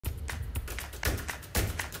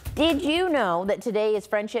Did you know that today is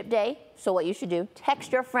Friendship Day? So what you should do,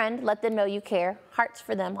 text your friend, let them know you care. Hearts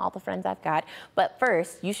for them, all the friends I've got. But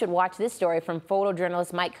first, you should watch this story from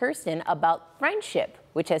photojournalist Mike Kirsten about friendship,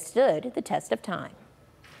 which has stood the test of time.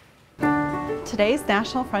 Today's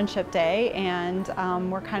National Friendship Day,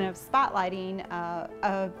 and we're kind of spotlighting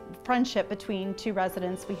a friendship between two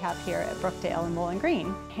residents we have here at Brookdale and Bowling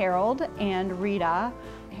Green, Harold and Rita.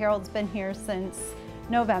 Harold's been here since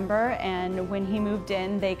November, and when he moved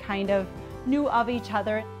in, they kind of knew of each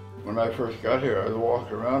other. When I first got here, I was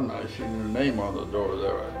walking around and I seen your name on the door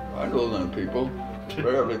there. I know them people,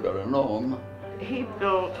 barely, but I know them. He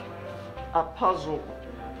built a puzzle,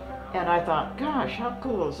 and I thought, gosh, how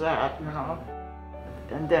cool is that, you know?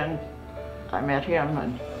 And then I met him,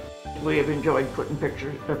 and we have enjoyed putting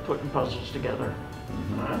puzzles together.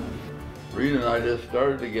 Mm-hmm. Rita and I just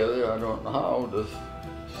started together, I don't know how, just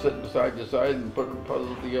sitting side to side and putting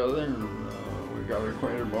puzzles together, and we got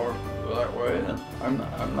acquainted more that way. And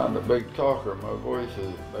I'm not a big talker. My voice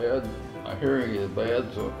is bad, my hearing is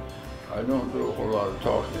bad, so I don't do a whole lot of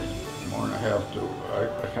talking more than I have to.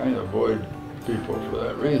 I kind of avoid people for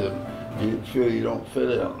that reason. You feel you don't fit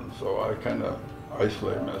in, so I kind of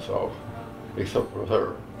isolate myself, except with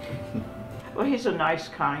her. Well, he's a nice,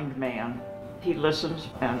 kind man. He listens,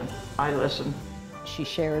 and I listen. She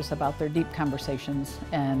shares about their deep conversations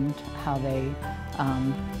and how they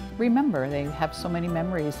remember. They have so many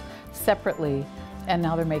memories separately, and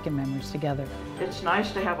now they're making memories together. It's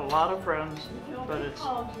nice to have a lot of friends, but it's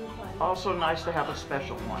also nice to have a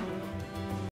special one.